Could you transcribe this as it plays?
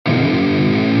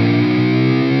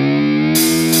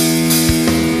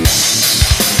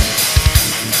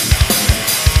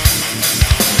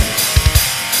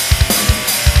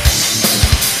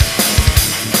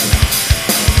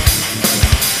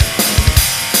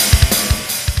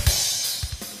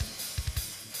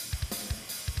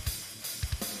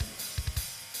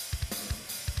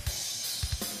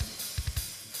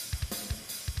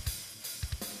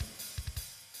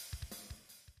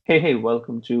Hey,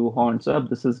 welcome to Horns Up.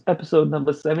 This is episode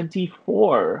number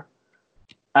 74.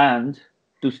 And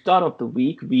to start off the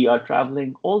week, we are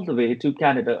traveling all the way to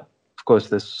Canada. Of course,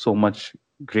 there's so much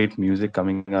great music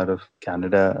coming out of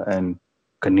Canada and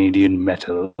Canadian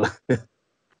metal.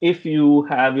 If you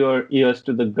have your ears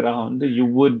to the ground, you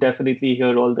would definitely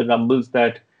hear all the rumbles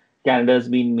that Canada's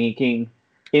been making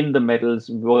in the metals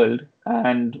world.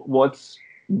 And what's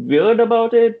weird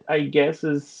about it, I guess,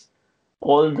 is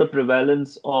all the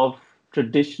prevalence of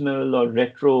traditional or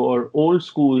retro or old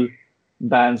school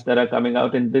bands that are coming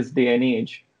out in this day and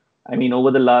age. I mean, over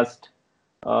the last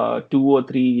 2 or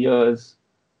 3 years,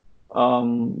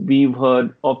 we've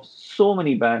heard of so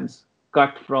many bands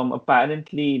cut from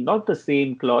apparently not the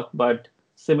same cloth but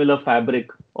similar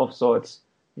fabric of sorts,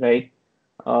 right?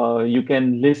 You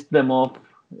can list them off.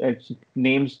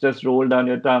 Names just roll down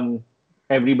your tongue.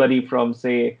 Everybody from,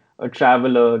 say, a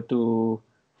Traveler to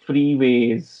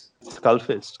Freeways.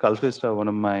 Skullfist are one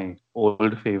of my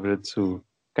old favorites who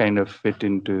kind of fit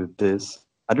into this.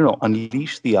 I don't know,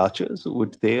 Unleash the Archers,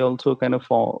 would they also kind of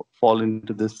fall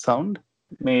into this sound?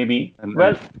 Maybe. And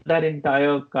Well, that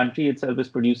entire country itself is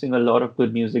producing a lot of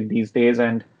good music these days,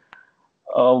 and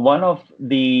one of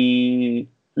the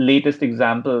latest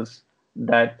examples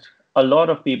that a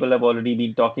lot of people have already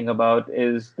been talking about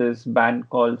is this band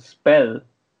called Spell,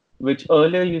 which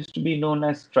earlier used to be known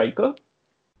as Striker.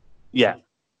 yeah,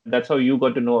 That's how you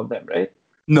got to know of them, right?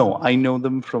 no, I know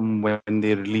them from when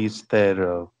they released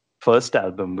their first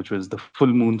album, which was the Full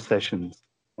Moon Sessions.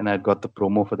 And I'd got the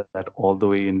promo for that all the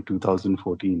way in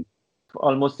 2014.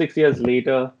 Almost 6 years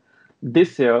later,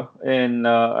 this year, in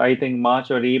I think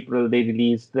March or April, they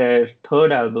released their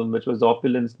third album, which was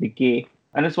Opulence Decay.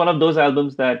 And it's one of those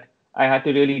albums that I had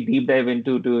to really deep dive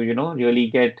into to, really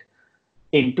get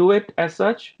into it as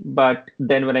such. But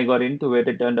then when I got into it,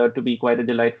 it turned out to be quite a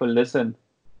delightful listen.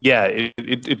 Yeah,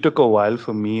 it took a while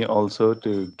for me also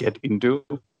to get into,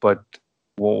 but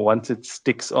once it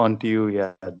sticks onto you,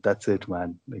 yeah, that's it,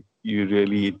 man. Like you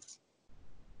really,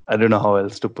 I don't know how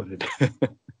else to put it.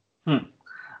 Hmm.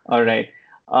 All right.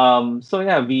 So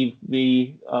yeah,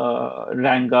 we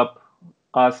rang up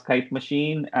our Skype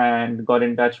machine and got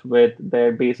in touch with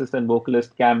their bassist and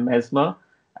vocalist Cam Mesmer,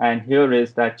 and here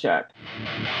is that chat.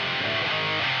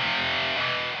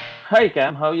 Hi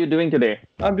Cam, how are you doing today?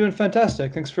 I'm doing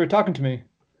fantastic. Thanks for talking to me.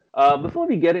 Before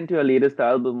we get into your latest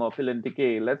album, Opulent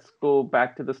Decay, let's go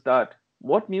back to the start.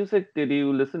 What music did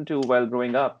you listen to while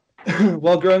growing up?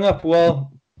 While growing up,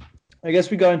 I guess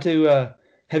we got into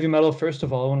heavy metal first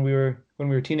of all when we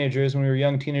were teenagers. When we were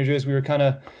young teenagers, we were kind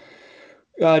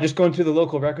of just going through the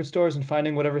local record stores and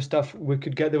finding whatever stuff we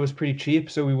could get that was pretty cheap.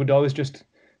 So we would always just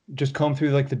comb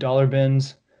through like the dollar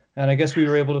bins, and I guess we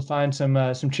were able to find some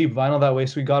cheap vinyl that way.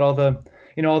 So we got all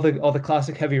the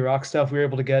classic heavy rock stuff. We were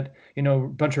able to get a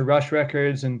bunch of Rush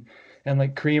records and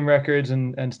like Cream records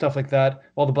and stuff like that.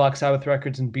 All the Black Sabbath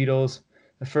records and Beatles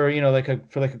for like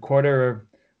a quarter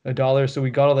or $1. So we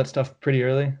got all that stuff pretty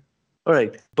early. All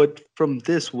right, but from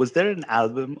this, was there an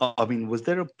album? I mean, was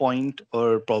there a point,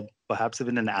 or perhaps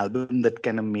even an album that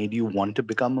kind of made you want to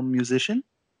become a musician?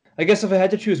 I guess if I had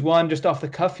to choose one just off the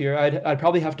cuff here, I'd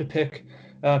probably have to pick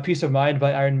 "Peace of Mind"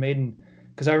 by Iron Maiden,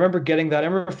 because I remember getting that. I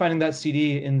remember finding that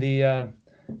CD in the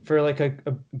for like a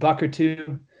buck or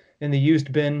two in the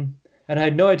used bin, and I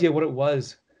had no idea what it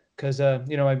was because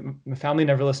my family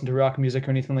never listened to rock music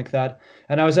or anything like that.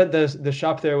 And I was at the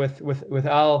shop there with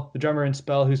Al, the drummer in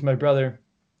Spell, who's my brother,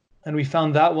 and we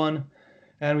found that one,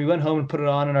 and we went home and put it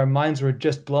on, and our minds were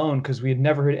just blown because we had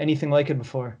never heard anything like it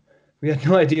before. We had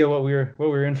no idea what we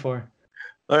were in for.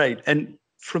 All right, and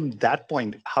from that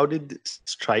point, how did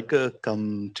Striker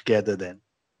come together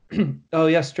then? Oh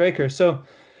yeah, Striker. So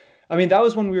I mean, that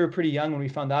was when we were pretty young when we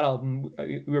found that album.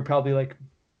 We were probably like,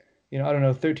 I don't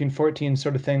know, 13, 14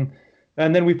 sort of thing.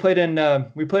 And then we played in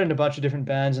a bunch of different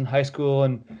bands in high school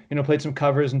and played some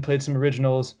covers and played some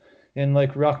originals in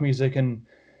like rock music and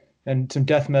some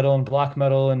death metal and black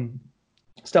metal and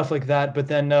stuff like that. But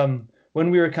then when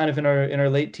we were kind of in our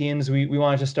late teens, we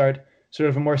wanted to start sort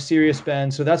of a more serious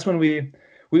band. So that's when we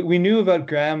knew about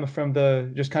Graham from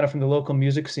the local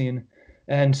music scene,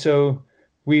 and so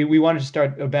we wanted to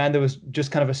start a band that was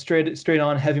just kind of a straight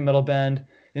on heavy metal band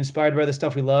inspired by the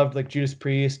stuff we loved, like Judas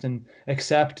Priest and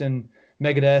Accept and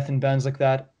Megadeth and bands like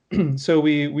that. So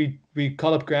we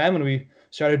called up Graham and we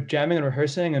started jamming and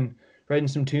rehearsing and writing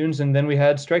some tunes, and then we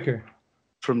had Striker.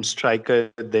 From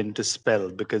Striker then to Spell,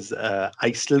 because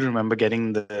I still remember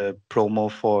getting the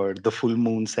promo for the Full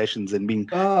Moon Sessions and being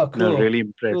Oh, cool, really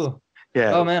impressed. cool.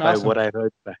 Yeah, Oh man, by what awesome. I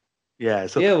heard back. Yeah,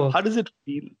 so Yeah, well, how does it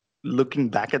feel looking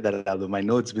back at that album? I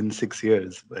know it's been 6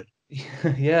 years, but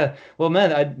Yeah. Well,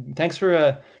 man, thanks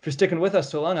for sticking with us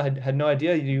so long. I had no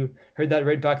idea you heard that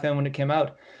right back then when it came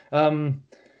out. Um,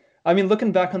 I mean,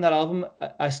 looking back on that album,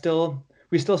 I still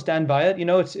we still stand by it. You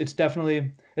know, it's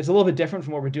definitely it's a little bit different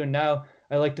from what we're doing now.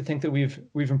 I like to think that we've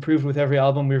improved with every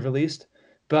album we've released.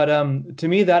 But to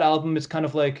me, that album is kind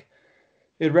of like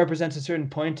it represents a certain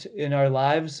point in our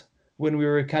lives when we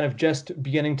were kind of just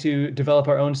beginning to develop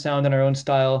our own sound and our own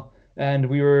style. And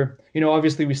we were, you know,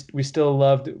 obviously we still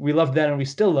loved then and we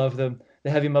still love the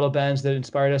heavy metal bands that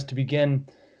inspired us to begin.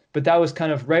 But that was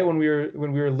kind of right when we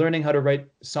were learning how to write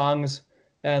songs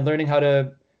and learning how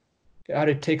to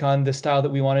take on the style that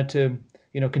we wanted to,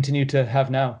 you know, continue to have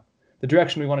now, the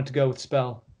direction we wanted to go with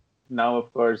Spell. Now,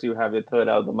 of course, you have your third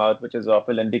album out, which is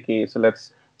Awful and Decay. So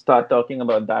let's start talking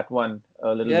about that one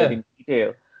a little bit Yeah. in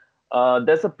detail.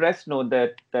 There's a press note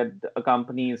that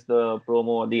accompanies the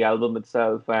promo, the album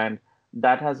itself, and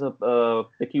that has a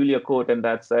peculiar quote, and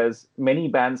that says, "Many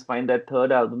bands find their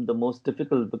third album the most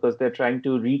difficult because they're trying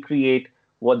to recreate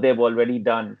what they've already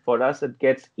done. For us, it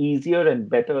gets easier and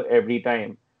better every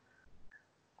time."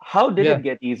 How did Yeah. it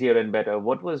get easier and better?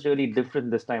 What was really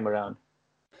different this time around?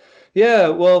 Yeah,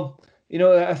 well, you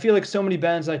know, I feel like so many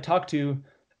bands I talk to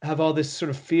have all this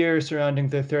sort of fear surrounding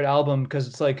their third album because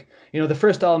it's like, you know, the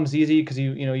first album's easy because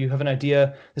you have an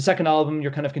idea. The second album,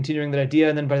 you're kind of continuing that idea,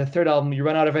 and then by the third album, you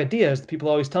run out of ideas. People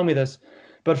always tell me this.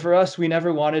 But for us, we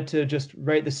never wanted to just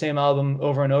write the same album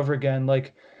over and over again.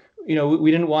 Like, you know, we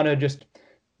didn't want to just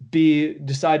be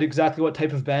decide exactly what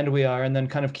type of band we are and then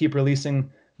kind of keep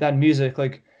releasing that music.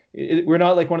 Like we're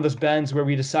not like one of those bands where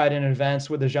we decide in advance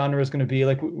what the genre is going to be.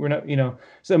 Like we're not, you know,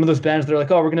 some of those bands that are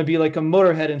like, oh, we're going to be like a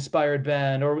Motorhead inspired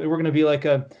band, or we're going to be like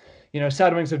a, you know,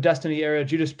 Sad Wings of Destiny era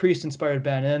Judas Priest inspired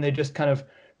band, and then they just kind of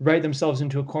write themselves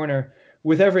into a corner.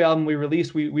 With every album we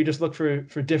release, we just look for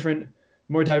different,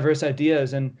 more diverse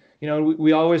ideas, and you know,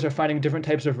 we always are finding different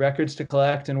types of records to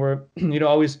collect, and we're you know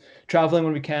always traveling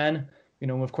when we can. You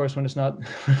know, of course, when it's not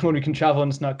when we can travel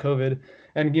and it's not COVID,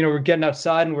 and you know, we're getting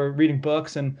outside and we're reading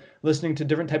books and listening to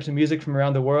different types of music from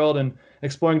around the world and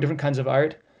exploring different kinds of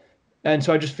art. And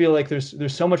so I just feel like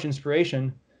there's so much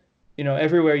inspiration, you know,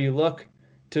 everywhere you look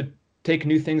to take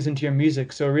new things into your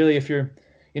music. So really, if you're,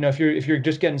 you know, if you're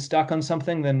just getting stuck on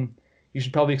something, then you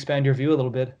should probably expand your view a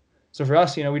little bit. So for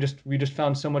us, you know, we just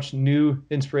found so much new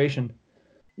inspiration.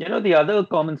 You know, the other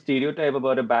common stereotype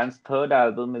about a band's third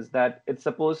album is that it's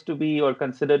supposed to be or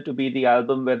considered to be the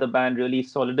album where the band really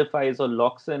solidifies or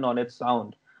locks in on its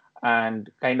sound and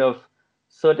kind of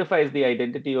certifies the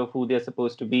identity of who they're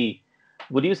supposed to be.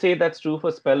 Would you say that's true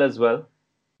for Spell as well?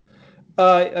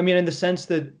 I mean, in the sense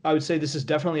that I would say this is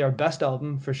definitely our best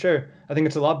album for sure. I think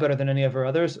it's a lot better than any of our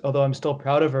others, although I'm still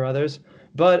proud of our others.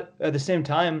 But at the same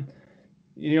time,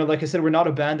 you know, like I said, we're not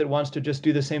a band that wants to just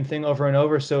do the same thing over and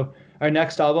over. So our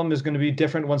next album is going to be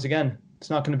different once again. It's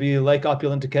not going to be like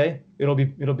Opulent Decay. It'll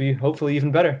be hopefully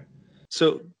even better.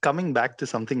 So coming back to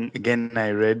something again,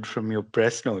 I read from your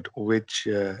press note, which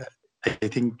I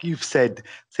think you've said,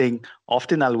 saying,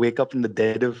 often I'll wake up in the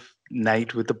dead of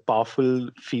night with a powerful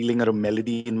feeling or a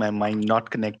melody in my mind, not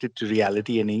connected to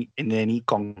reality in any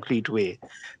concrete way.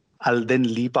 I'll then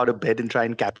leap out of bed and try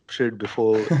and capture it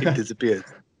before it disappears.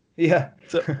 Yeah.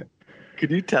 So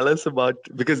could you tell us about,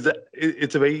 because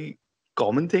it's a very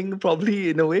common thing probably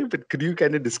in a way, but could you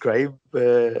kind of describe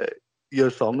your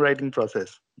songwriting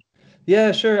process?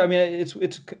 Yeah, sure. I mean,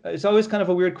 it's always kind of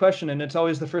a weird question, and it's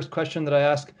always the first question that I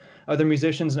ask other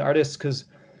musicians and artists, because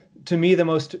to me, the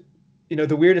most, you know,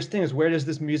 the weirdest thing is where does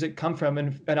this music come from,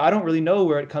 and I don't really know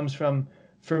where it comes from.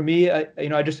 For me,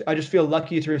 I just feel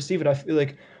lucky to receive it. I feel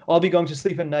like I'll be going to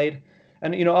sleep at night,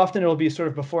 and you know, often it'll be sort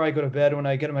of before I go to bed when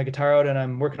I get my guitar out and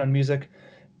I'm working on music,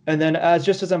 and then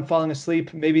just as I'm falling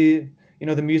asleep, maybe you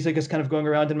know the music is kind of going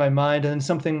around in my mind, and then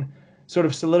something sort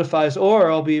of solidifies,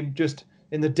 or I'll be just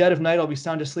in the dead of night, I'll be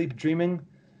sound asleep dreaming,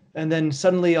 and then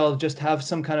suddenly I'll just have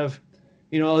some kind of,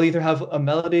 you know, I'll either have a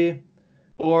melody,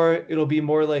 or it'll be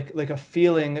more like a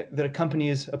feeling that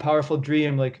accompanies a powerful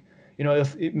dream, like you know,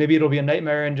 if maybe it'll be a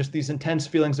nightmare and just these intense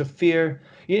feelings of fear.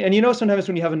 And you know, sometimes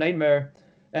when you have a nightmare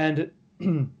and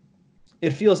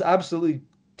it feels absolutely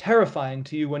terrifying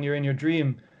to you when you're in your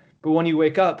dream, but when you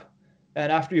wake up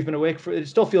and after you've been awake for, it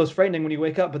still feels frightening when you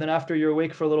wake up, but then after you're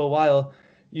awake for a little while,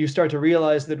 you start to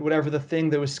realize that whatever the thing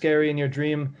that was scary in your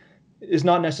dream is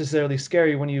not necessarily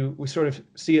scary when you we sort of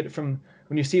see it from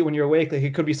when you see it when you're awake. Like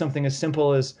it could be something as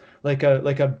simple as like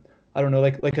a I don't know,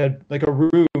 like a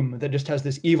room that just has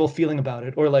this evil feeling about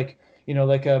it, or like, you know,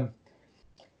 like a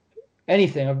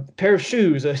anything, a pair of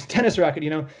shoes, a tennis racket, you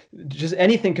know, just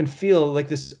anything can feel like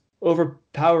this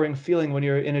overpowering feeling when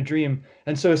you're in a dream.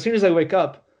 And so as soon as I wake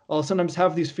up, I'll sometimes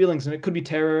have these feelings, and it could be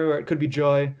terror, or it could be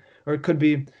joy, or it could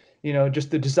be, just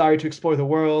the desire to explore the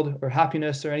world, or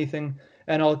happiness, or anything.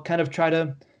 And I'll kind of try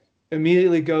to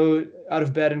immediately go out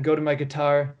of bed and go to my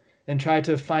guitar and try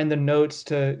to find the notes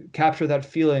to capture that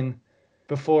feeling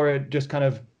before it just kind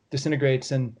of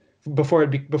disintegrates, and before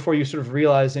you sort of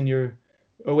realize in your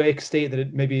awake state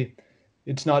that maybe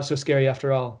it's not so scary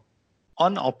after all.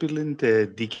 On Opulent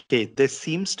Decay, there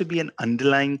seems to be an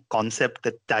underlying concept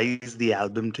that ties the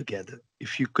album together.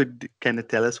 If you could kind of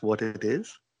tell us what it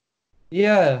is.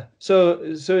 Yeah, so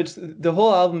it's the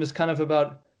whole album is kind of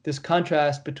about this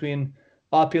contrast between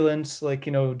opulence, like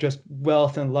just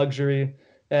wealth and luxury,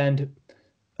 and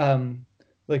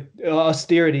like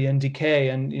austerity and decay,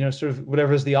 and sort of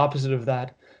whatever is the opposite of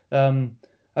that.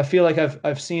 I feel like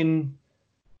I've seen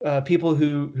people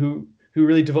who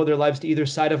really devote their lives to either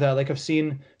side of that. Like I've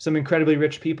seen some incredibly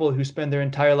rich people who spend their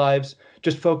entire lives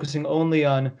just focusing only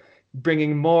on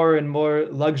bringing more and more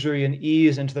luxury and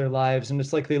ease into their lives, and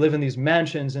it's like they live in these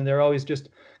mansions and they're always just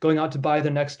going out to buy the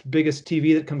next biggest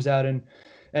TV that comes out, and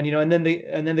then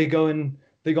they go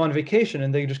on vacation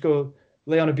and they just go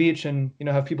lay on a beach and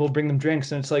have people bring them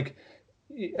drinks, and it's like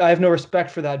I have no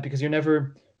respect for that, because you're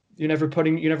never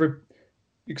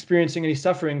experiencing any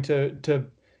suffering to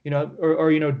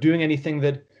doing anything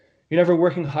that you're never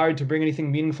working hard to bring anything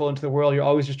meaningful into the world. You're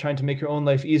always just trying to make your own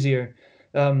life easier.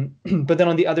 But then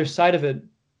on the other side of it,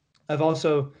 I've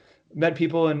also met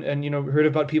people and heard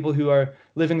about people who are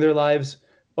living their lives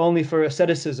only for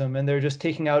asceticism, and they're just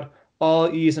taking out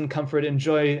all ease and comfort and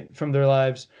joy from their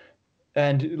lives,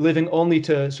 and living only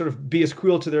to sort of be as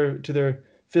cruel to their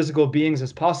physical beings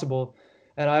as possible.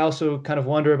 And I also kind of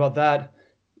wonder about that.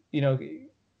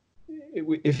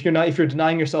 If you're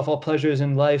denying yourself all pleasures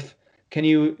in life, can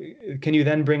you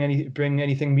then bring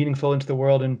anything meaningful into the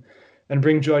world and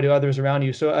bring joy to others around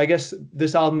you? So I guess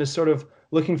this album is sort of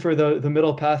looking for the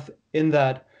middle path in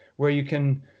that, where you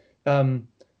can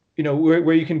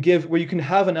where you can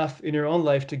have enough in your own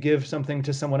life to give something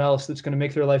to someone else that's going to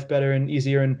make their life better and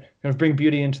easier, and kind of bring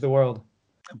beauty into the world.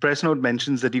 Press Note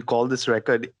mentions that you call this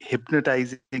record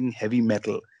hypnotizing heavy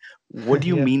metal. What do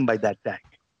you mean by that tag?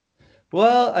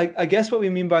 Well, I guess what we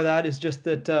mean by that is just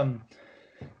that,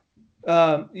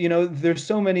 there's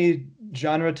so many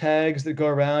genre tags that go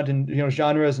around, and,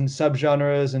 genres and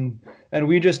subgenres, and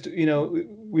we just,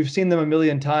 we've seen them a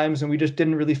million times, and we just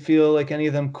didn't really feel like any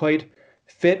of them quite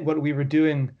fit what we were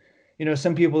doing.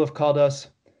 Some people have called us,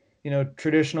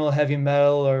 traditional heavy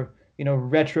metal, or,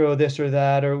 retro this or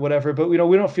that or whatever, but we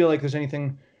don't feel like there's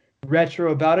anything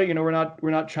retro about it.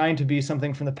 We're not trying to be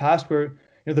something from the past. We're,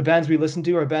 the bands we listen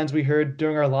to are bands we heard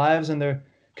during our lives, and they're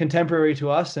contemporary to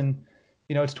us, and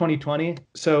it's 2020.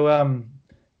 So and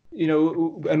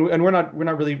we're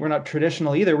not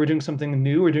traditional either. We're doing something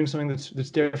new. We're doing something that's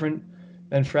different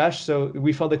and fresh. So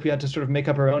we felt like we had to sort of make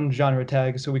up our own genre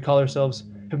tag. So we call ourselves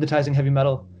Hypnotizing Heavy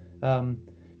Metal,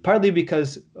 partly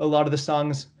because a lot of the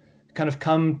songs kind of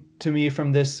come to me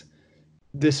from this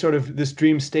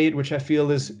dream state, which I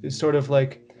feel is sort of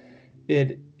like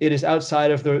it is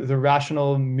outside of the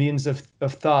rational means of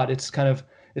thought.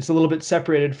 It's a little bit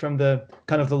separated from the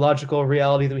kind of the logical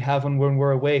reality that we have when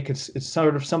we're awake. It's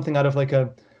sort of something out of like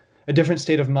a different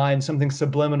state of mind, something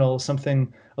subliminal,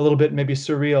 something a little bit maybe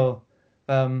surreal,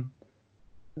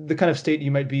 the kind of state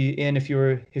you might be in if you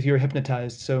were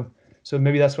hypnotized. So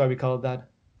maybe that's why we call it that.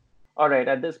 All right,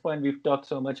 at this point, we've talked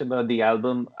so much about the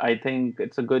album. I think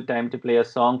it's a good time to play a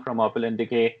song from Opulent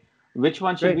Decay. Which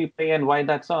one should we play, and why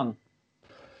that song?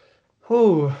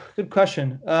 Oh, good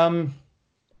question.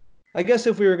 I guess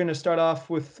if we were going to start off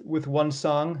with one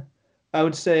song, I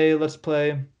would say let's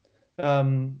play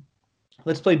Dawn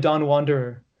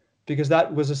Wanderer, because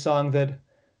that was a song that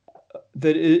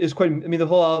is quite, I mean, the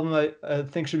whole album I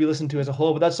think should be listened to as a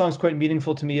whole, but that song's quite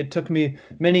meaningful to me. It took me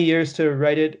many years to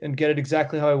write it and get it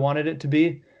exactly how I wanted it to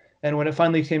be, and when it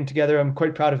finally came together, I'm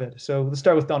quite proud of it. So let's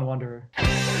start with Dawn Wanderer.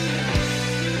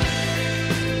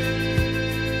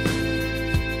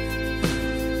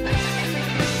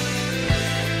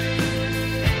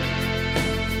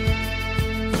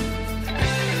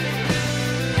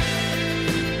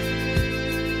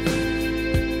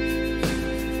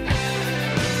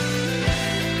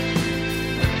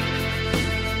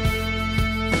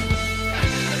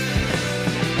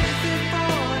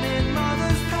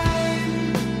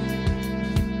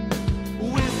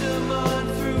 Wisdom on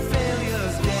through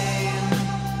failures.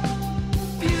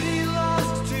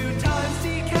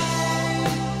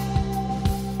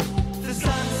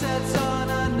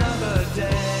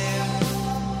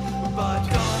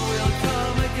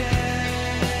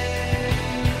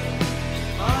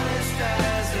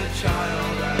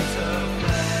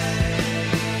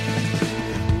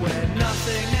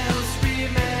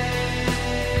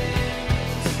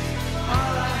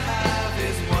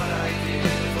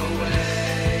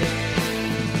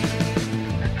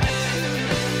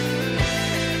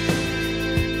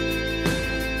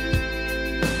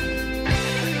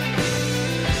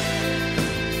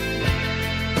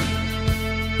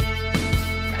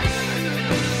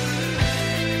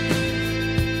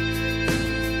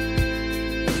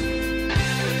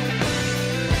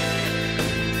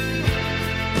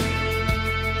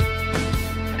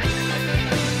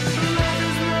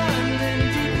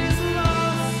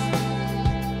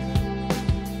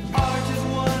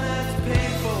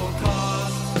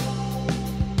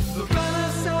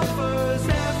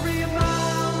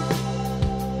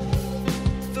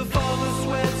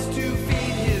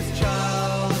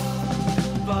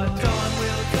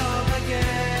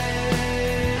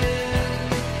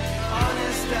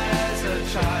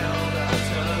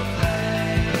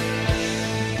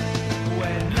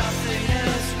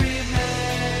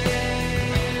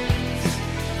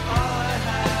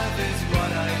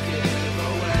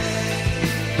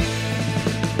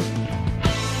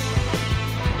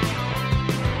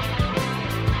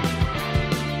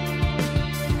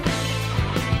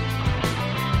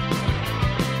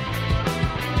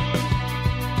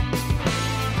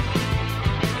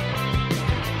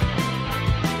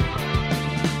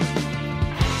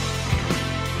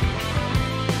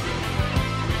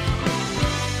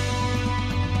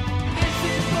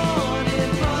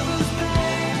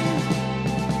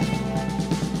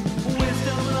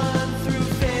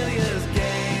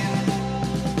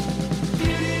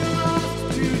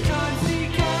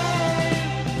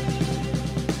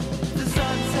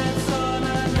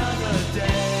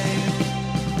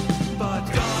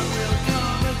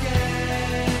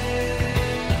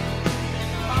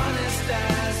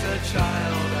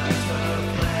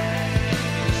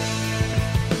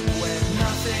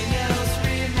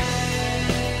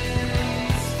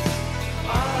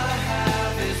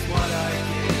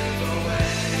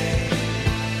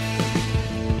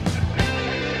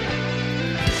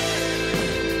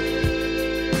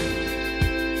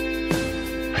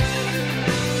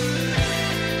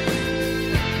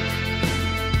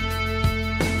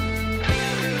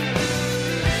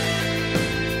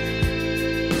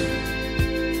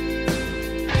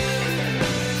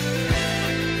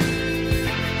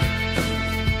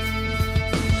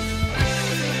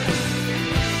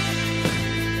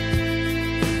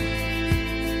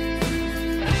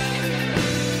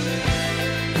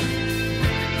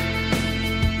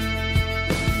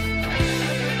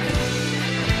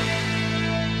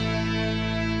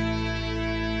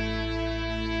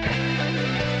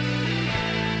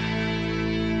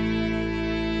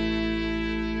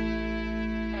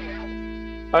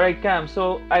 All right, Cam.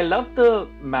 So I love the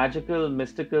magical,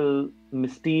 mystical,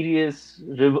 mysterious,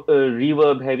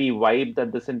 reverb-heavy vibe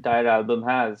that this entire album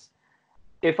has.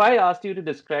 If I asked you to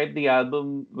describe the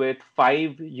album with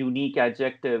five unique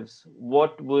adjectives,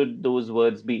 what would those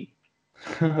words be?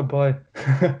 Oh boy.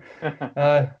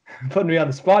 uh, Putting me on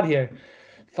the spot here.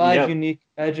 Five Yep. unique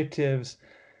adjectives.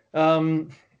 Um,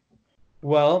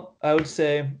 well, I would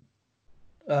say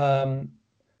um,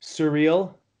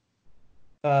 surreal,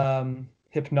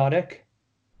 hypnotic,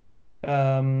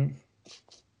 um,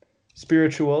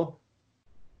 spiritual,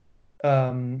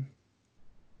 um,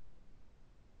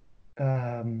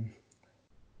 um,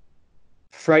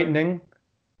 frightening,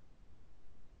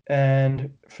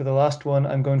 and for the last one,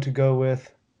 I'm going to go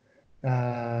with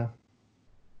uh,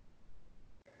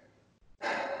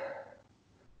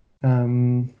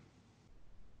 um,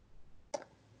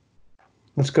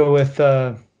 let's go with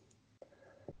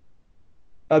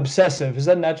obsessive. Is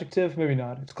that an adjective? Maybe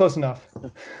not. It's close enough.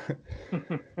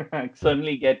 I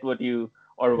certainly get what you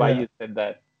or why Yeah. you said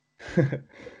that.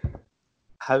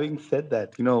 Having said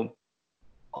that,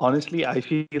 honestly, I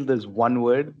feel there's one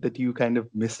word that you kind of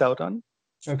missed out on.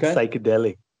 Okay.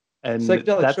 Psychedelic. And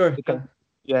Psychedelic, that's sure. the kind,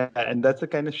 yeah, and that's the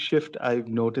kind of shift I've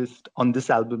noticed on this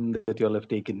album that y'all have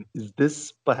taken. Is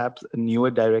this perhaps a newer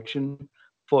direction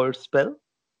for Spell?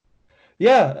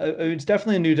 Yeah, it's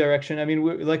definitely a new direction. I mean,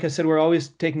 like I said, we're always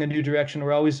taking a new direction.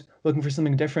 We're always looking for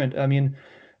something different. I mean,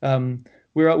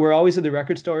 we're always at the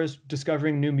record stores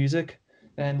discovering new music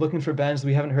and looking for bands that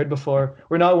we haven't heard before.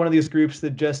 We're not one of these groups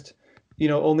that just,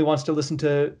 only wants to listen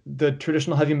to the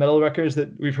traditional heavy metal records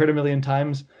that we've heard a million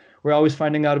times. We're always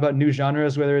finding out about new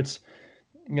genres, whether it's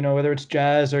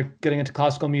jazz or getting into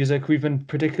classical music. We've been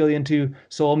particularly into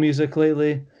soul music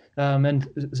lately, and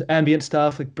ambient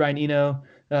stuff like Brian Eno.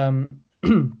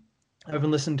 I've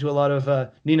been listening to a lot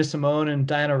of Nina Simone and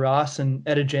Diana Ross and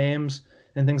Etta James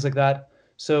and things like that.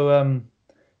 So,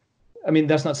 I mean,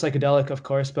 that's not psychedelic, of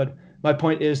course, but my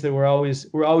point is that we're always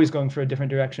going for a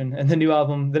different direction. And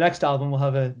the next album will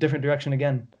have a different direction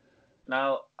again.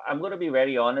 Now, I'm going to be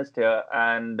very honest here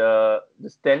and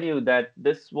just tell you that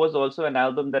this was also an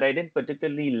album that I didn't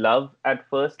particularly love at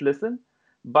first listen,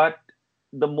 but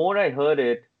the more I heard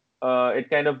it, it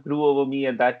kind of grew over me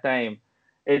at that time.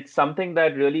 It's something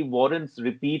that really warrants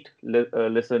repeat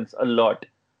listens a lot.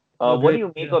 Oh, What do great.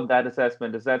 you make Yeah. of that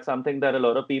assessment? Is that something that a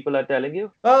lot of people are telling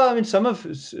you? I mean, some of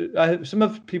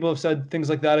people have said things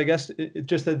like that. I guess it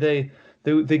just that they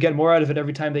get more out of it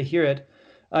every time they hear it.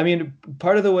 I mean,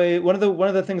 part of the way one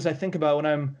of the things I think about when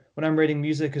I'm rating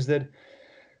music is that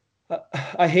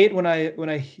I hate when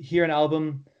I hear an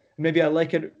album. Maybe I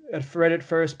like it right at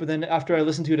first, but then after I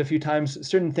listen to it a few times,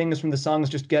 certain things from the songs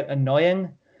just get annoying,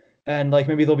 and like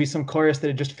maybe there'll be some chorus that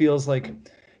it just feels like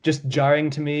just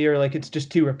jarring to me, or like it's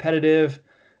just too repetitive.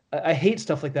 I hate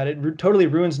stuff like that. It totally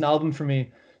ruins an album for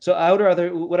me. So I would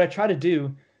rather what I try to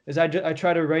do is I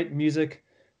try to write music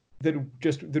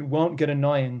that won't get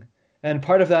annoying. And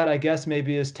part of that, I guess,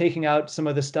 maybe is taking out some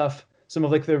of the stuff, some of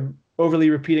like the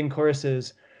overly repeating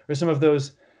choruses, or some of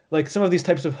these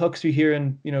types of hooks you hear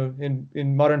in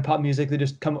modern pop music. They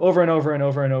just come over and over and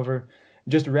over and over,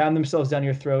 just ram themselves down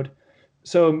your throat.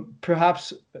 So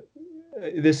perhaps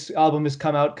this album has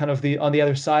come out kind of on the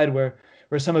other side where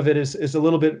some of it is a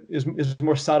little bit is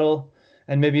more subtle,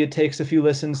 and maybe it takes a few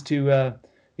listens to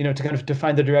kind of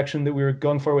define the direction that we were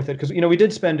going for with it, because we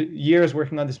did spend years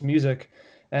working on this music,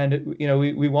 and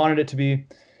we wanted it to be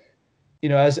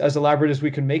as elaborate as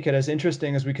we can make it, as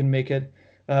interesting as we can make it.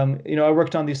 I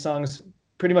worked on these songs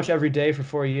pretty much every day for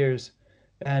 4 years,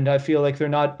 and I feel like they're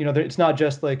not it's not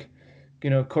just like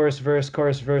chorus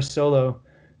verse solo.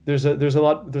 There's a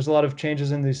lot of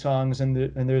changes in these songs, and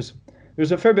there's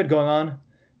a fair bit going on.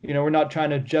 We're not trying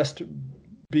to just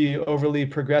be overly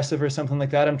progressive or something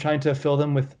like that. I'm trying to fill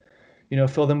them with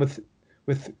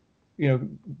with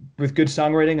with good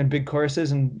songwriting and big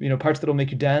choruses, and parts that'll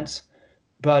make you dance.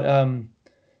 But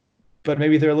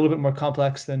maybe they're a little bit more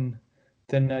complex than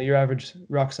your average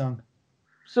rock song.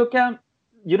 So, Cam,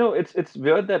 it's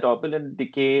weird that Opulent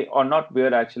Decay, or not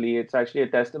weird actually, it's actually a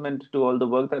testament to all the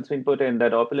work that's been put in,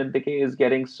 that Opulent Decay is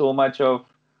getting so much of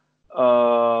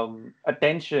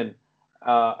attention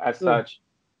as Sure. such.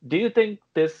 Do you think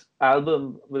this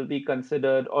album will be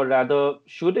considered, or rather,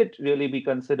 should it really be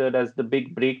considered as the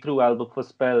big breakthrough album for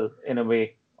Spell in a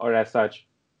way, or as such?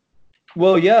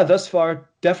 Well, yeah, thus far,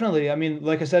 definitely. I mean,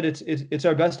 like I said, it's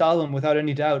our best album without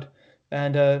any doubt.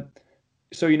 And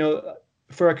so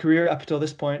for our career up until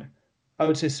this point, I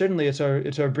would say certainly it's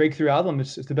our breakthrough album.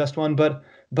 It's the best one. But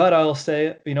I'll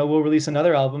say we'll release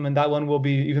another album, and that one will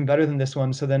be even better than this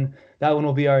one. So then that one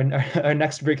will be our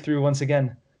next breakthrough once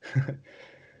again.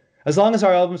 as long as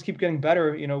our albums keep getting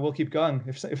better, we'll keep going.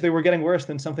 If they were getting worse,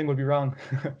 then something would be wrong.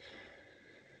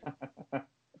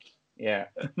 Yeah.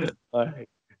 All right.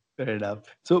 Fair enough.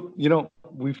 So,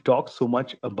 we've talked so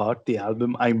much about the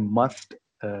album. I must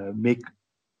make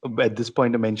at this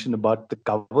point a mention about the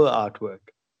cover artwork.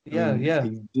 Yeah, yeah. I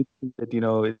did think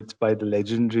that, it's by the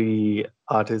legendary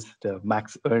artist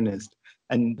Max Ernst.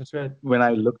 And That's right. when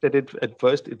I looked at it at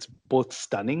first, it's both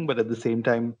stunning, but at the same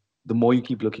time, the more you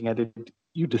keep looking at it,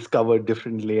 you discover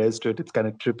different layers to it. It's kind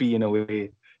of trippy in a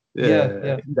way. Yeah.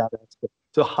 In that aspect.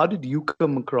 So how did you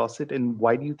come across it, and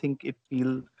why do you think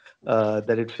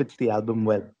that it fits the album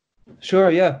well? Sure.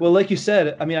 Yeah. Well, like you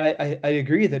said, I mean, I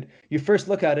agree that you first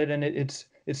look at it and it's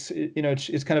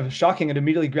kind of shocking. It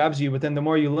immediately grabs you, but then the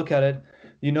more you look at it,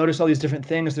 you notice all these different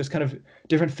things. There's kind of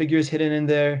different figures hidden in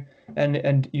there,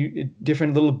 and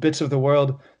different little bits of the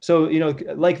world. So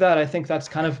like that, I think that's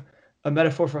kind of a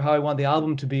metaphor for how I want the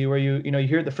album to be, where you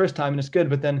hear it the first time and it's good,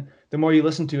 but then the more you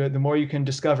listen to it, the more you can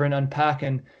discover and unpack,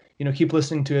 and keep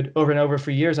listening to it over and over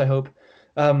for years, I hope.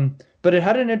 But it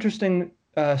had an interesting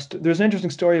there's an interesting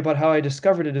story about how I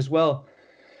discovered it as well.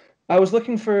 I was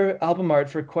looking for album art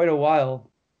for quite a while,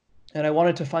 and I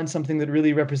wanted to find something that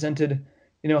really represented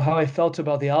how I felt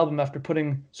about the album after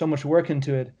putting so much work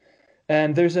into it.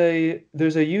 And there's a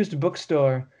used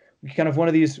bookstore, kind of one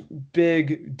of these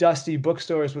big dusty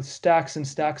bookstores with stacks and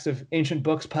stacks of ancient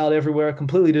books piled everywhere,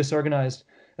 completely disorganized,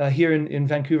 here in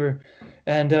Vancouver.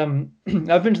 And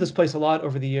I've been to this place a lot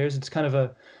over the years. It's kind of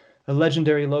a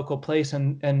legendary local place,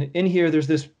 and in here there's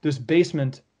this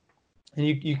basement, and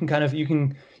you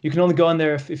can only go in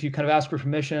there if you kind of ask for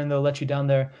permission. They'll let you down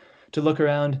there to look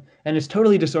around, and it's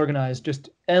totally disorganized, just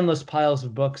endless piles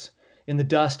of books in the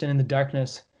dust and in the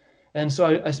darkness. And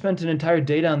so I spent an entire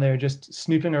day down there just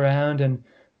snooping around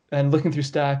and looking through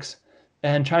stacks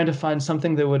and trying to find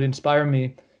something that would inspire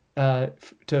me to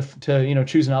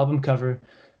choose an album cover.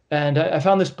 And I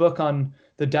found this book on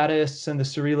the Dadaists and the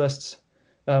Surrealists,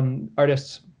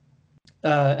 artists.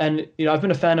 And I've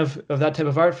been a fan of that type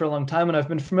of art for a long time, and I've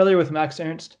been familiar with Max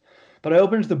Ernst. But I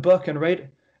opened the book, and right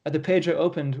at the page I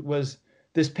opened was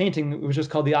this painting, which is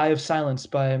called "The Eye of Silence"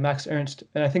 by Max Ernst,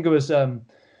 and I think it was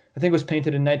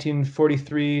painted in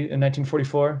 1943 and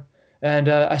 1944. And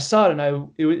I saw it,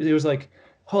 and it was like,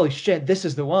 holy shit, this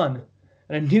is the one.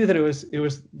 And I knew that it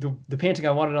was the painting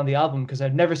I wanted on the album, because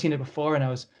I'd never seen it before, and I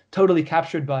was totally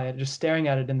captured by it, just staring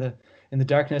at it in the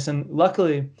darkness. And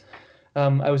luckily,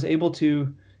 I was able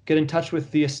to get in touch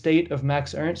with the estate of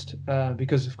Max Ernst,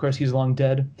 because of course he's long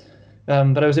dead.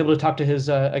 But I was able to talk to his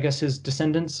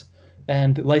descendants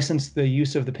and license the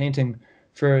use of the painting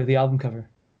for the album cover.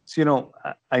 So,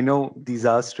 I know these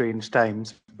are strange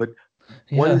times, but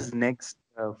what is next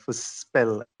for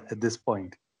Spell at this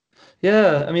point?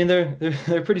 Yeah, I mean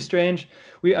they're pretty strange.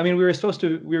 We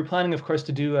were planning, of course,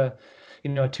 to do a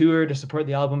tour to support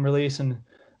the album release and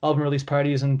album release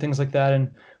parties and things like that,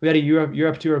 and we had a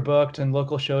Europe tour booked and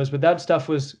local shows, but that stuff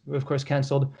was of course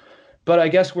canceled. But I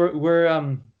guess we're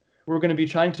going to be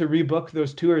trying to rebook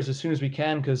those tours as soon as we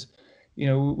can, because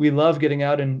we love getting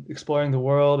out and exploring the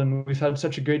world, and we've had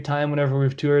such a great time whenever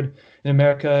we've toured in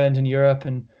America and in Europe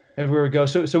and everywhere we go.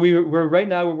 So we're right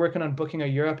now we're working on booking a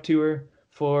Europe tour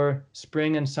for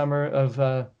spring and summer of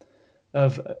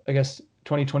I guess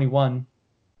 2021.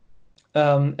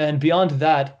 And beyond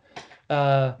that,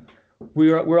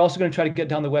 we're also going to try to get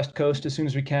down the West Coast as soon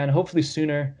as we can, hopefully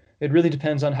sooner. It really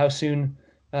depends on how soon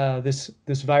this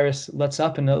virus lets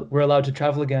up and we're allowed to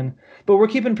travel again. But we're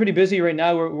keeping pretty busy right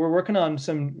now. We're working on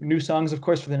some new songs, of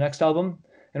course, for the next album,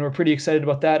 and we're pretty excited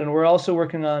about that. And we're also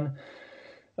working on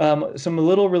some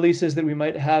little releases that we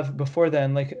might have before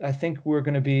then. Like, I think we're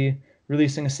going to be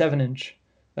releasing a 7-inch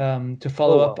to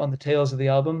follow up on the tails of the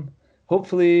album.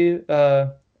 Hopefully,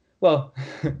 well,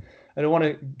 I don't want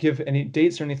to give any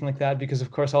dates or anything like that, because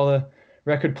of course all the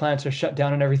record plants are shut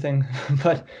down and everything,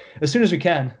 but as soon as we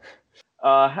can.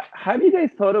 Have you guys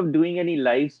thought of doing any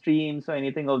live streams or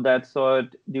anything of that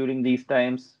sort during these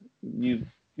times?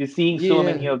 You're seeing so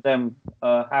many of them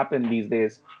happen these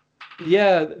days.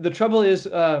 Yeah, the trouble is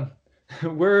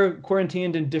we're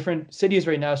quarantined in different cities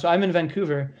right now. So I'm in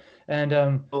Vancouver, and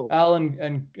Al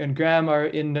and Graham are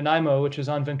in Nanaimo, which is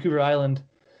on Vancouver Island.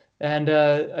 And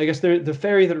I guess the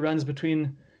ferry that runs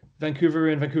between Vancouver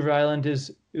and Vancouver Island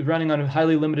is running on a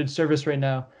highly limited service right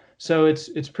now. So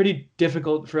it's pretty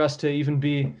difficult for us to even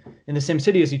be in the same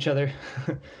city as each other.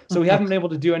 So we haven't been able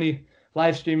to do any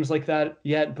live streams like that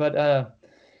yet, but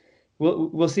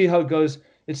we'll see how it goes.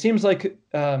 It seems like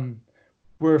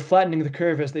we're flattening the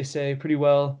curve, as they say, pretty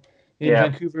well in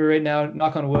Vancouver right now.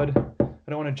 Knock on wood. I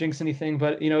I don't want to jinx anything,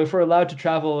 but if we're allowed to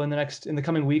travel in the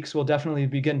coming weeks, we'll definitely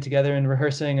be getting together and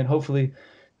rehearsing and hopefully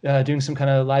doing some kind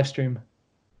of live stream.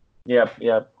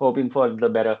 Yep. Hoping for the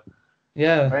better.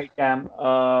 Yeah. All right, Cam.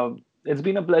 It's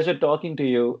been a pleasure talking to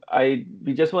you.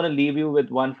 We just want to leave you with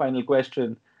one final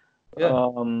question.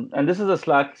 Yeah. And this is a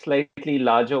slightly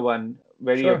larger one,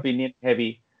 very Sure. opinion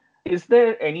heavy. Is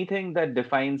there anything that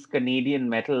defines Canadian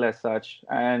metal as such?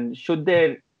 And should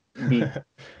there be?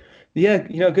 Yeah,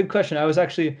 good question. I was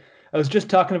just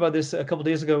talking about this a couple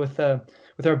days ago with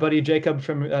our buddy Jacob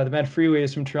from the band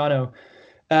Freeways from Toronto,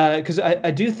 because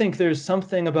I do think there's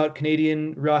something about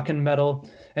Canadian rock and metal,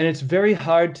 and it's very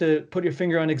hard to put your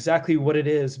finger on exactly what it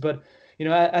is. But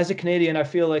as a Canadian, I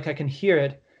feel like I can hear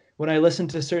it when I listen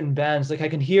to certain bands. Like I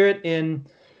can hear it in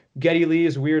Geddy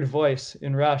Lee's weird voice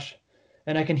in Rush,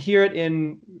 and I can hear it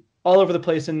in all over the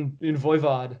place in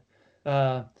Voivod,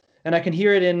 and I can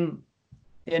hear it in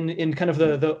kind of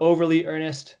the overly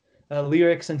earnest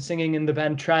lyrics and singing in the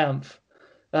band Triumph.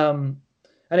 And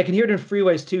I can hear it in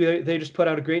Freeways too. They just put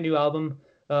out a great new album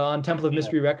on Temple of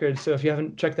Mystery Records. So if you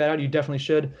haven't checked that out, you definitely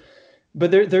should. But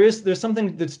there's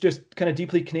something that's just kind of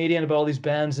deeply Canadian about all these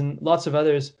bands and lots of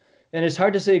others. And it's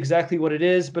hard to say exactly what it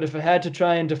is, but if I had to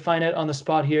try and define it on the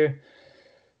spot here,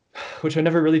 which I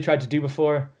never really tried to do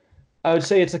before, I would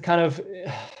say it's a kind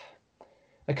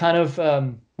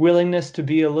of willingness to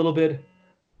be a little bit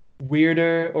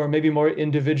weirder or maybe more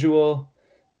individual,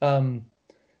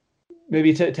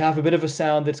 maybe to have a bit of a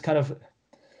sound that's kind of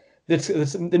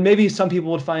that's maybe some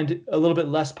people would find a little bit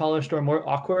less polished or more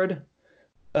awkward,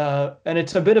 and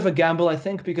it's a bit of a gamble, I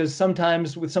think, because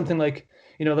sometimes with something like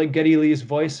like Geddy Lee's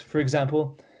voice, for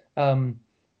example,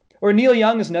 or Neil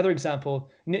Young is another example.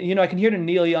 I can hear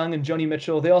Neil Young and Joni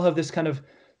Mitchell. They all have this kind of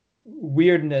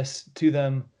weirdness to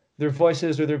them, their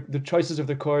voices or the choices of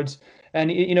their chords. And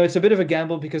it's a bit of a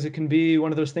gamble because it can be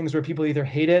one of those things where people either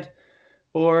hate it,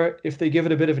 or if they give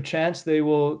it a bit of a chance, they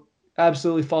will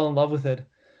absolutely fall in love with it.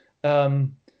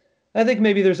 I think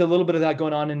maybe there's a little bit of that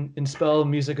going on in spell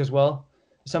music as well.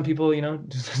 Some people,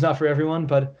 it's not for everyone,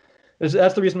 but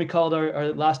that's the reason we called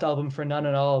our last album For None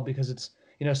at All, because it's,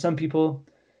 some people,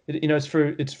 it's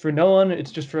for no one.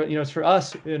 It's just for, it's for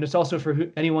us, and it's also for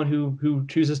anyone who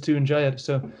chooses to enjoy it.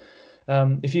 So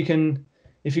if you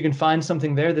can find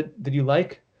something there that you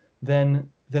like, then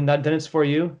it's for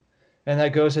you. And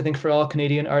that goes, I think, for all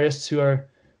Canadian artists who are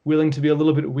willing to be a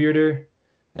little bit weirder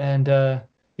and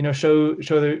show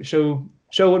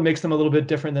what makes them a little bit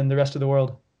different than the rest of the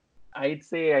world. I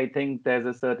think there's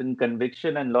a certain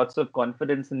conviction and lots of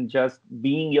confidence in just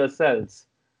being yourselves.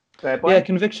 Fair point? Yeah,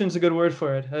 conviction's a good word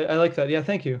for it. I like that. Yeah,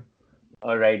 thank you.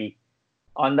 Alrighty.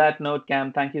 On that note,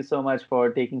 Cam, thank you so much for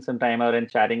taking some time out and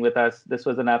chatting with us. This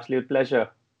was an absolute pleasure.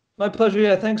 My pleasure.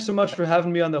 Yeah, thanks so much for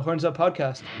having me on the Horns Up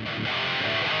podcast.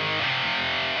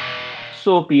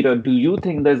 So, Peter, do you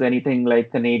think there's anything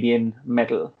like Canadian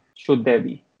metal? Should there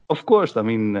be? Of course. I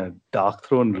mean,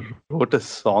 Darkthrone wrote a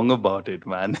song about it,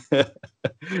 man.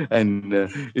 And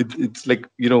it's like,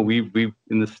 we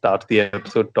in the start of the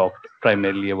episode talked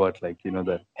primarily about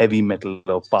the heavy metal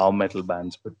or power metal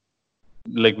bands, but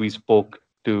like we spoke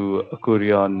to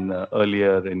Akurion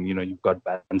earlier, and you've got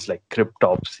bands like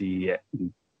Cryptopsy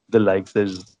and the likes.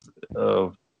 There's a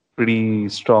pretty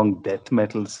strong death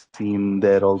metal scene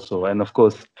there also, and of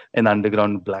course an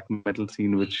underground black metal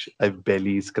scene which I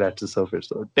barely scratched the surface.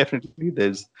 So definitely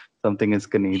there's something as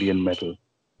Canadian metal.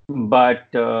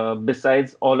 But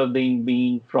besides all of them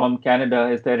being from Canada,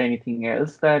 is there anything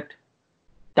else that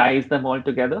ties them all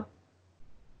together?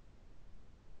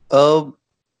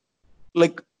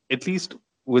 Like, at least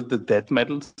with the death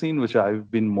metal scene, which I've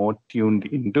been more tuned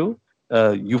into,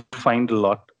 you find a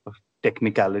lot of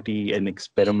technicality and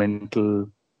experimental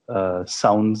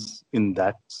sounds in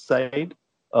that side.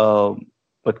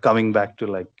 But coming back to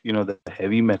the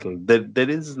heavy metal, there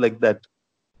is like that.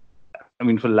 I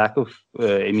mean, for lack of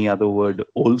any other word,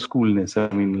 old schoolness.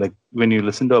 I mean, like when you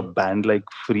listen to a band like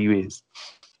Freeways,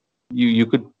 you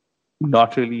could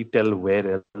not really tell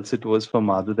where else it was from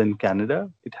other than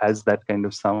Canada. It has that kind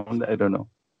of sound. I don't know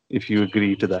if you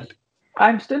agree to that.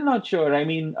 I'm still not sure. I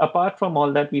mean, apart from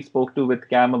all that we spoke to with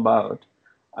Cam about,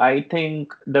 I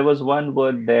think there was one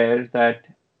word there that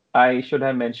I should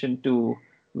have mentioned too,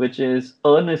 which is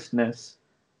earnestness.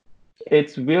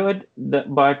 It's weird,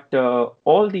 but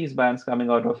all these bands coming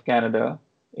out of Canada,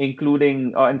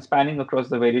 including and spanning across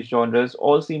the various genres,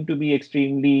 all seem to be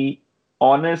extremely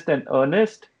honest and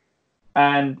earnest.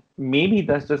 And maybe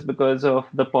that's just because of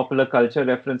the popular culture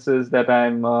references that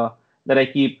I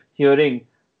keep hearing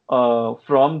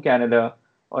from Canada,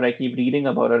 or I keep reading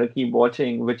about, or I keep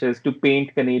watching, which is to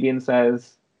paint Canadians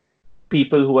as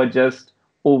people who are just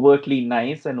overtly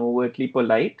nice and overtly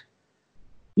polite,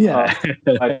 Yeah.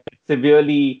 but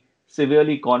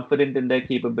severely confident in their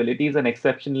capabilities and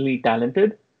exceptionally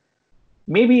talented.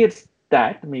 Maybe it's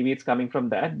that, maybe it's coming from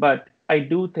that, but I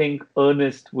do think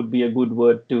earnest would be a good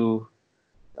word to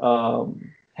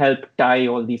help tie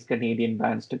all these Canadian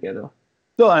bands together.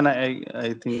 So, and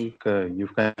I think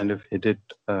you've kind of hit it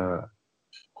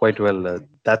quite well.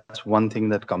 That's one thing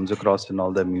that comes across in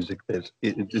all their music.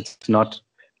 It's not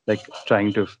like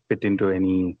trying to fit into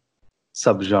any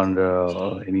subgenre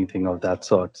or anything of that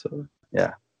sort. So,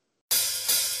 yeah.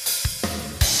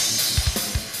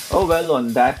 Oh, well,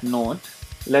 on that note,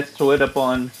 let's throw it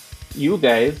upon you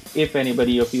guys. If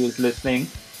anybody of you is listening,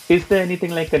 is there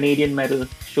anything like Canadian metal?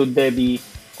 Should there be?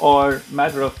 Or,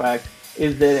 matter of fact,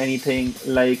 is there anything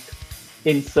like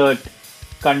insert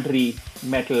country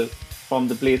metal from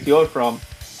the place you're from?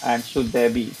 And should there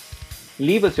be?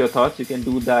 Leave us your thoughts. You can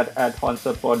do that at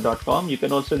honsapod.com. You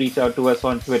can also reach out to us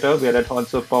on Twitter. We're at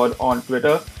honsapod on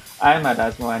Twitter. I'm at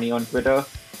Asmani on Twitter.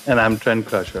 And I'm Trend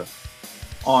Crusher.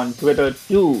 On Twitter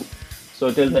too.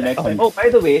 So till the next time. Oh, by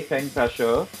the way, Trend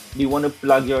Crusher, do you want to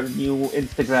plug your new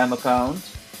Instagram account?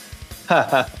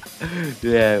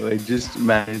 Yeah, I just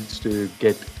managed to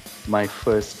get my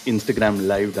first Instagram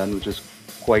live done, which was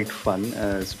quite fun.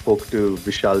 Spoke to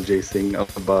Vishal J. Singh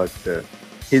about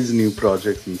his new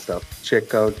projects and stuff.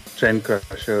 Check out Trend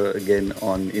Crusher again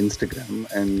on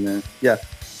Instagram and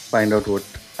find out what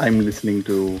I'm listening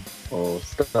to or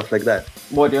stuff like that.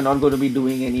 What, you're not going to be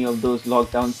doing any of those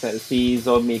lockdown selfies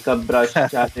or makeup brush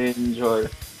challenge or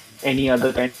any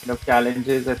other kind of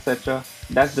challenges, etc.?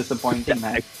 That's disappointing,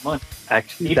 man. Come on.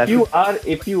 Actually, if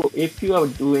you're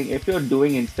doing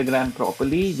Instagram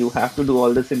properly, you have to do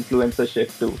all this influencer shit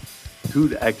too.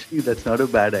 Dude, actually, that's not a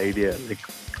bad idea. Like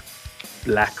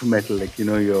black metal, like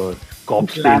your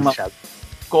corpse paint challenge.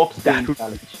 Corpse paint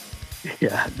challenge.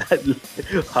 Yeah,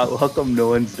 how come no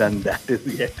one's done that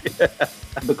yet?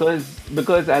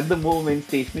 because at the moment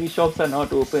stationery shops are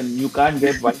not open. You can't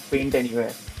get white paint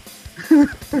anywhere.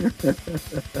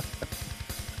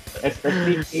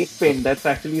 Especially face paint, that's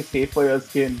actually safe for your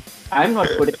skin. I'm not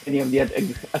putting any of the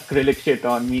acrylic shit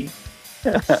on me.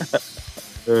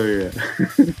 Oh yeah.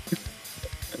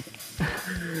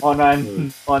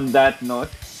 On that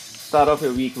note, start off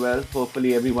your week well.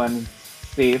 Hopefully everyone's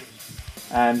safe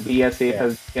and be as safe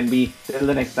as can be. Till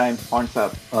the next time, horns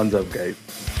up. Horns up, guys.